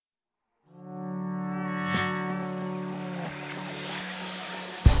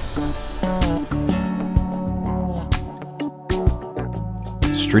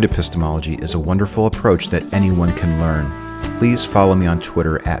street epistemology is a wonderful approach that anyone can learn. Please follow me on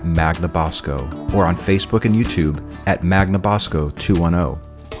Twitter at Magnabosco or on Facebook and YouTube at Magnabosco210.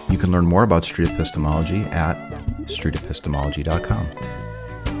 You can learn more about street epistemology at streetepistemology.com.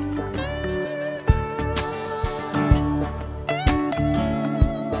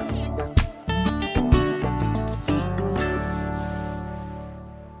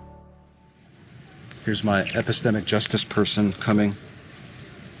 Here's my epistemic justice person coming.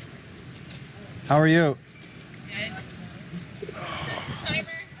 How are you? Good. Timer?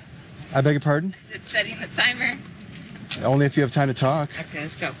 I beg your pardon? Is it setting the timer? Only if you have time to talk. Okay,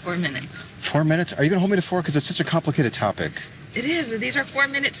 let's go. 4 minutes. 4 minutes? Are you going to hold me to 4? Because it's such a complicated topic. It is, but these are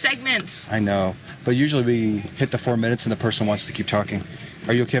 4-minute segments. I know. But usually we hit the 4 minutes and the person wants to keep talking.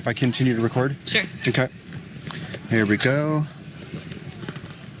 Are you okay if I continue to record? Sure. Okay. Here we go.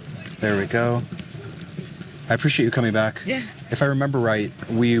 There we go. I appreciate you coming back. Yeah. If I remember right,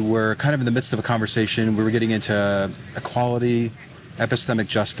 we were kind of in the midst of a conversation. We were getting into equality, epistemic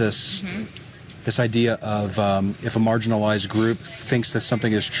justice, this idea of if a marginalized group thinks that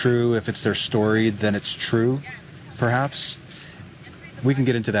something is true, if it's their story, then it's true, perhaps. We can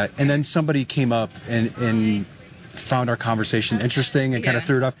get into that. And then somebody came up and found our conversation interesting and kind of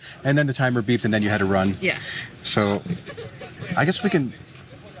threw it off. And then the timer beeped and then you had to run. Yeah. So I guess we can...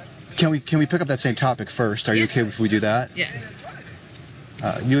 Can we pick up that same topic first? Are you okay if we do that? Yeah.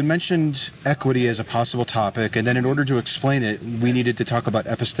 You had mentioned equity as a possible topic, and then in order to explain it, we needed to talk about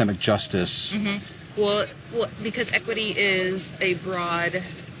epistemic justice. Well, because equity is a broad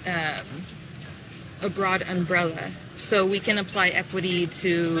umbrella. So we can apply equity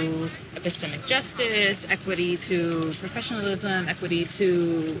to epistemic justice, equity to professionalism, equity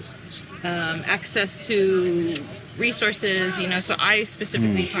to access to resources, so I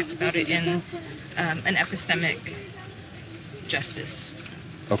specifically talked about it in an epistemic justice.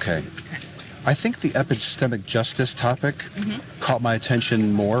 Okay. I think the epistemic justice topic caught my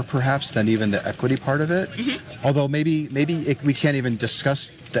attention more, perhaps, than even the equity part of it. Although maybe we can't even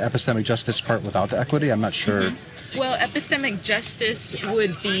discuss the epistemic justice part without the equity. I'm not sure. Well, epistemic justice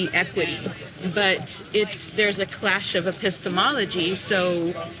would be equity, but there's a clash of epistemology,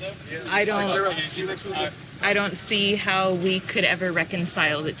 so I don't see how we could ever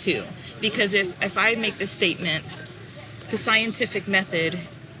reconcile the two. Because if I make the statement, the scientific method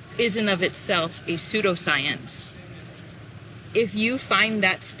is in of itself a pseudoscience, if you find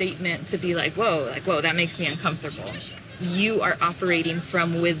that statement to be like, whoa, that makes me uncomfortable, you are operating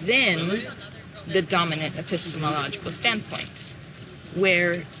from within the dominant epistemological standpoint,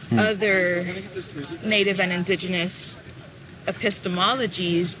 where other native and indigenous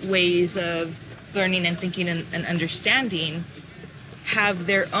epistemologies, ways of learning and thinking and understanding, have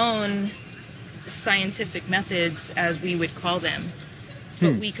their own scientific methods, as we would call them.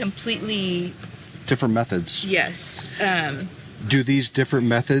 But we completely... Different methods. Yes. Do these different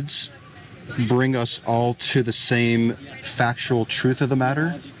methods bring us all to the same factual truth of the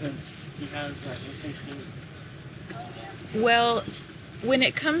matter? Well, when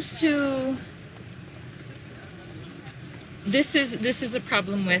it comes to... This is the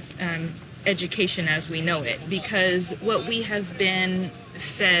problem with education as we know it, because what we have been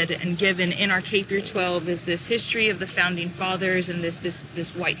fed and given in our K through 12 is this history of the founding fathers and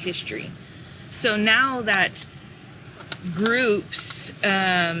this white history. So now that groups,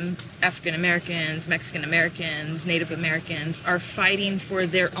 African Americans, Mexican Americans, Native Americans, are fighting for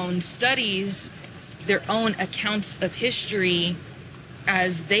their own studies, their own accounts of history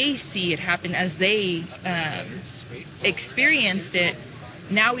as they see it happen, as they experienced it,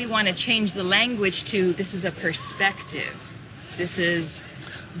 now we want to change the language to this is a perspective. This is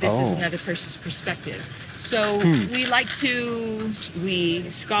another person's perspective. So we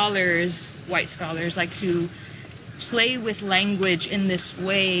scholars, white scholars, like to play with language in this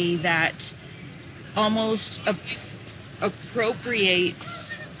way that almost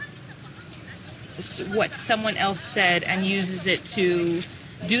appropriates what someone else said and uses it to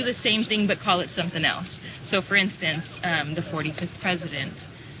do the same thing but call it something else. So for instance, the 45th president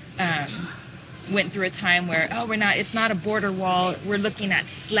went through a time where, it's not a border wall, we're looking at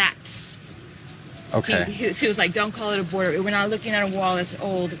slats. Okay. He was like, don't call it a border. We're not looking at a wall that's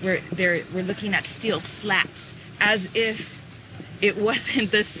old. We're looking at steel slats, as if it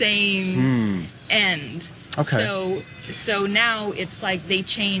wasn't the same end. Okay. So now it's like they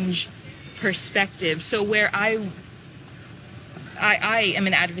change perspective. So where I am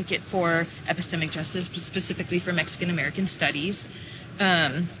an advocate for epistemic justice, specifically for Mexican American studies,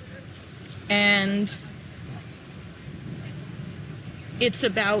 and it's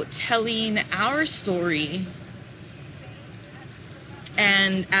about telling our story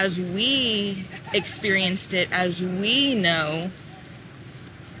And as we experienced it, as we know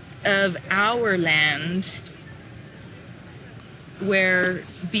of our land, where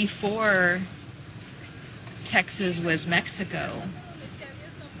before Texas was Mexico,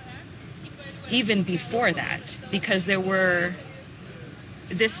 even before that, because there were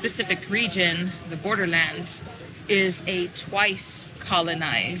this specific region, the borderlands, is a twice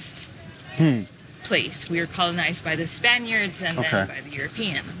colonized place. We were colonized by the Spaniards and then by the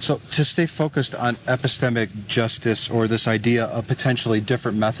Europeans. So to stay focused on epistemic justice, or this idea of potentially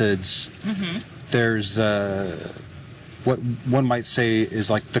different methods, there's what one might say is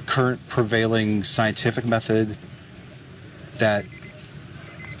like the current prevailing scientific method that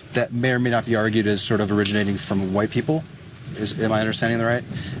may or may not be argued as sort of originating from white people. Am I understanding that right?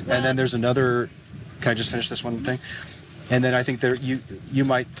 Well, and then there's another. Can I just finish this one thing? And then I think there you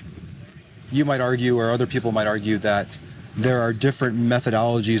might argue, or other people might argue, that there are different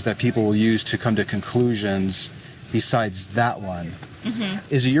methodologies that people will use to come to conclusions besides that one.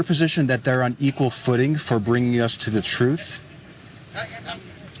 Is it your position that they're on equal footing for bringing us to the truth?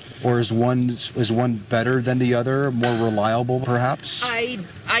 Or is one better than the other, more reliable perhaps?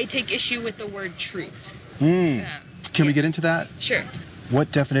 I take issue with the word truth. Can we get into that? Sure.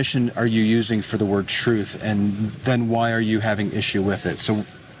 What definition are you using for the word truth, and then why are you having issue with it? So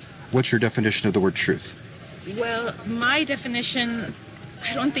what's your definition of the word truth? Well, my definition,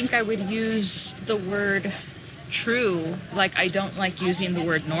 I don't think I would use the word true, like I don't like using the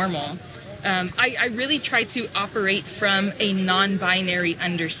word normal. I really try to operate from a non-binary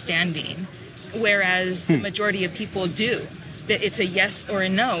understanding, whereas the majority of people do. That it's a yes or a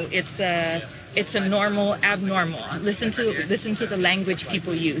no. It's a normal, abnormal. Listen to the language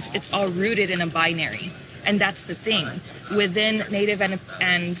people use. It's all rooted in a binary, and that's the thing. Within Native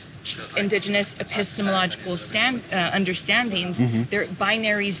and Indigenous epistemological understandings, their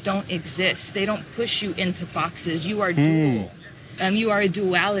binaries don't exist. They don't push you into boxes. You are dual. You are a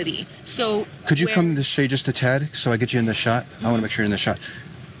duality. So could you come to say just a tad so I get you in the shot? I want to make sure you're in the shot.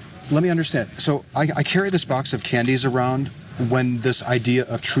 Let me understand. So I carry this box of candies around when this idea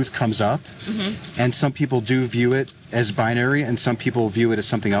of truth comes up, and some people do view it as binary and some people view it as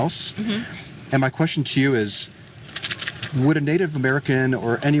something else. And my question to you is, would a Native American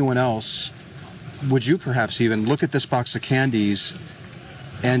or anyone else, would you perhaps even look at this box of candies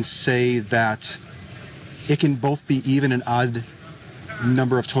and say that it can both be even and odd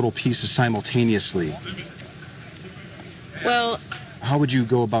number of total pieces simultaneously? Well, how would you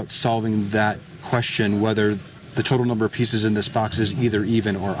go about solving that question, whether the total number of pieces in this box is either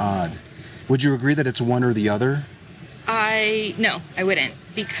even or odd? Would you agree that it's one or the other? No, I wouldn't,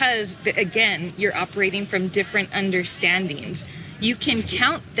 because again, you're operating from different understandings. You can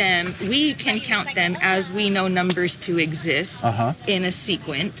count them, we can count them as we know numbers to exist in a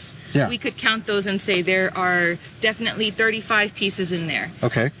sequence. Yeah. We could count those and say there are definitely 35 pieces in there.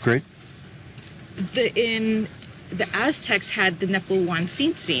 Okay, great. The Aztecs had the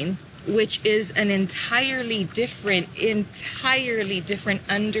Nepuhuansintsin, which is an entirely different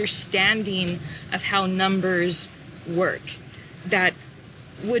understanding of how numbers work. That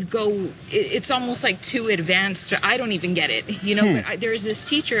would go, it's almost like too advanced. I don't even get it, but there's this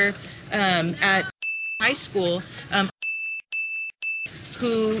teacher at high school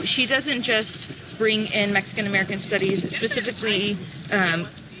who, she doesn't just bring in Mexican American studies specifically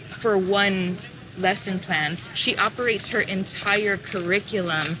for one lesson plan. She operates her entire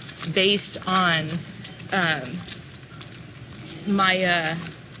curriculum based on Maya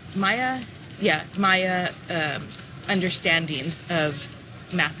understandings of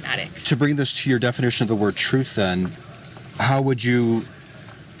mathematics. To bring this to your definition of the word truth, then, how would you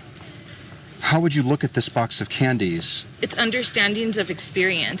look at this box of candies? It's understandings of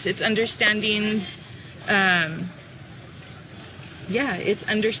experience. It's understandings, it's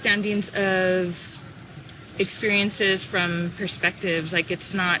understandings of experiences from perspectives. Like,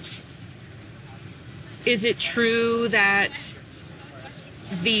 it's not, is it true that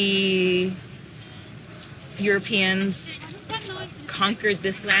the Europeans conquered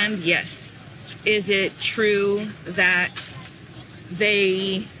this land? Yes. Is it true that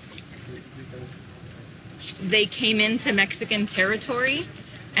they came into Mexican territory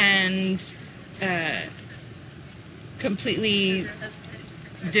and completely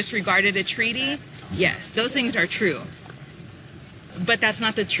disregarded a treaty? Yes, those things are true. But that's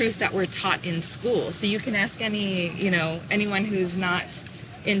not the truth that we're taught in school. So you can ask anyone who's not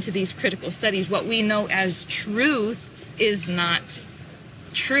into these critical studies, what we know as truth is not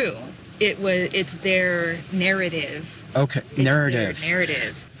true. It's their narrative. Okay, narrative. Their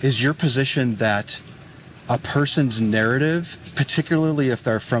narrative. Is your position that a person's narrative, particularly if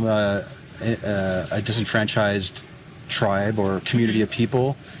they're from a disenfranchised tribe or community of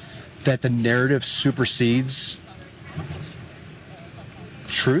people, that the narrative supersedes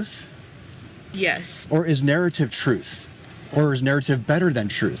truth? Yes. Or is narrative truth? Or is narrative better than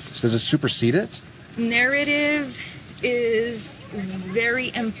truth? Does it supersede it? Narrative is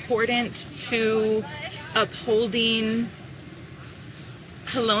very important to upholding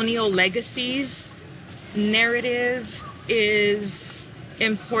colonial legacies. Narrative is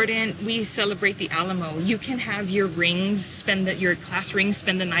important. We celebrate the Alamo. You can have your your class rings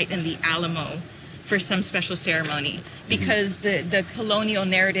spend the night in the Alamo for some special ceremony, because the colonial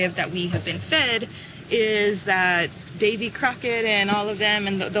narrative that we have been fed is that Davy Crockett and all of them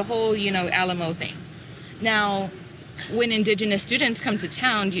and the whole, Alamo thing. Now, when Indigenous students come to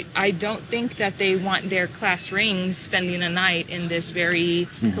town, I don't think that they want their class rings spending a night in this very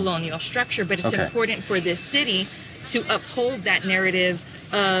colonial structure, but it's important for this city to uphold that narrative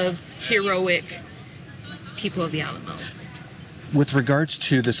of heroic people of the Alamo. With regards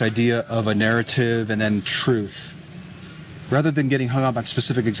to this idea of a narrative and then truth, rather than getting hung up on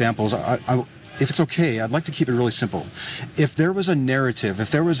specific examples, if it's okay, I'd like to keep it really simple. If there was a narrative,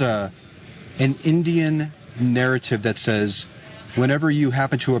 if there was an Indian narrative that says, whenever you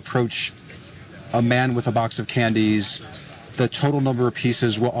happen to approach a man with a box of candies, the total number of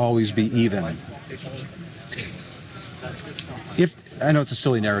pieces will always be even. I know it's a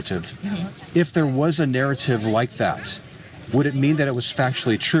silly narrative. If there was a narrative like that, would it mean that it was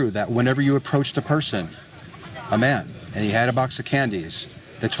factually true that whenever you approached a person, a man, and he had a box of candies,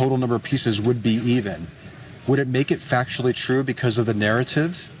 the total number of pieces would be even? Would it make it factually true because of the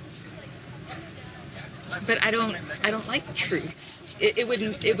narrative? But I don't like truths.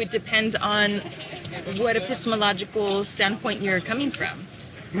 It would depend on what epistemological standpoint you're coming from.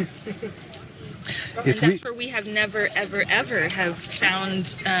 That's where we have never, ever, ever have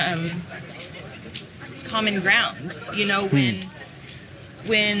found common ground.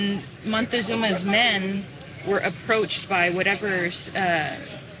 When Montezuma's men were approached by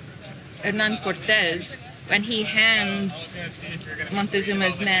Hernan Cortez, when he hands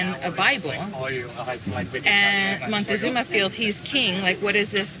Montezuma's men a Bible, and Montezuma feels he's king, like, what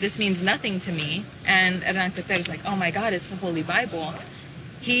is this? This means nothing to me. And Hernan Cortez is like, oh my God, it's the Holy Bible.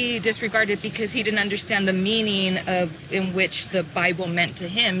 He disregarded it because he didn't understand the meaning in which the Bible meant to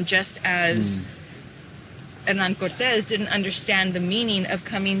him, just as Hernan Cortez didn't understand the meaning of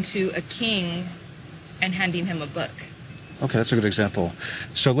coming to a king and handing him a book. Okay, that's a good example.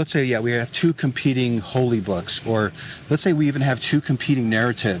 So let's say, we have two competing holy books, or let's say we even have two competing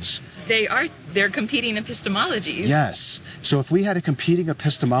narratives. They're competing epistemologies. Yes. So if we had a competing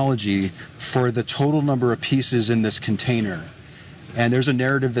epistemology for the total number of pieces in this container, and there's a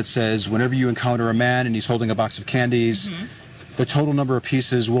narrative that says whenever you encounter a man and he's holding a box of candies, the total number of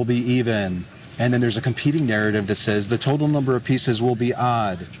pieces will be even. And then there's a competing narrative that says the total number of pieces will be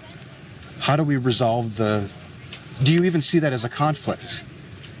odd. How do we resolve do you even see that as a conflict?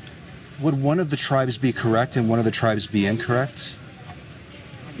 Would one of the tribes be correct and one of the tribes be incorrect?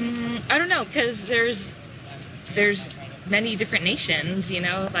 I don't know, because there's many different nations,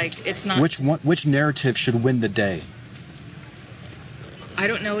 it's not... Which narrative should win the day? I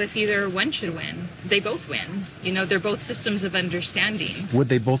don't know if either one should win. They both win. They're both systems of understanding. Would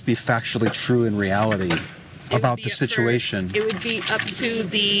they both be factually true in reality about the situation? It would be up to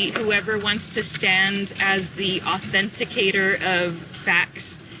whoever wants to stand as the authenticator of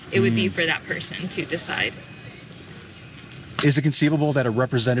facts. It would be for that person to decide. Is it conceivable that a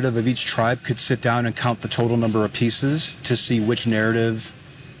representative of each tribe could sit down and count the total number of pieces to see which narrative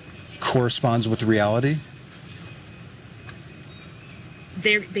corresponds with reality?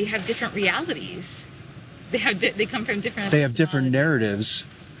 They have different realities. They come from different... They have different narratives.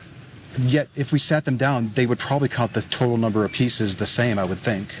 Yet, if we sat them down, they would probably count the total number of pieces the same, I would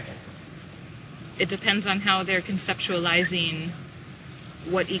think. It depends on how they're conceptualizing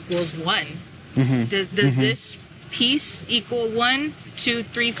what equals one. Does this piece equal 1, 2,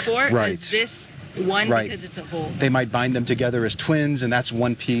 3, 4? Right. Or is this one because it's a whole? They might bind them together as twins, and that's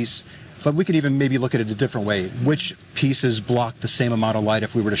one piece. But we could even maybe look at it a different way. Which pieces block the same amount of light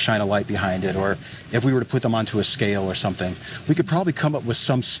if we were to shine a light behind it, or if we were to put them onto a scale or something? We could probably come up with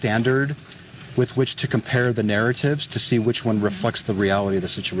some standard with which to compare the narratives to see which one reflects the reality of the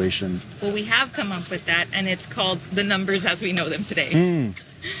situation. Well, we have come up with that, and it's called the numbers as we know them today.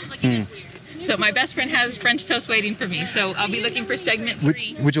 So my best friend has French toast waiting for me, so I'll be looking for segment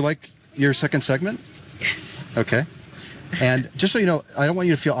 3. Would you like your second segment? Yes. Okay. And just so you know, I don't want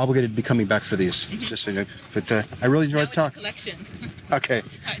you to feel obligated to be coming back for these. Just so you know, but I really enjoyed the talk. Collection. Okay. All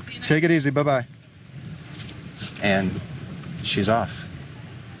right, see you next Take it easy. Bye-bye. and she's off.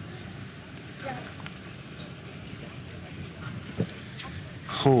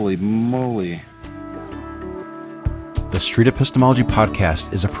 Holy moly. The Street Epistemology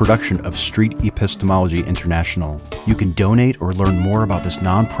Podcast is a production of Street Epistemology International. You can donate or learn more about this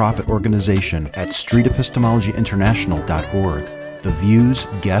nonprofit organization at streetepistemologyinternational.org. The views,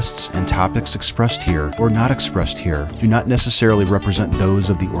 guests, and topics expressed here or not expressed here do not necessarily represent those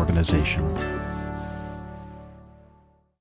of the organization.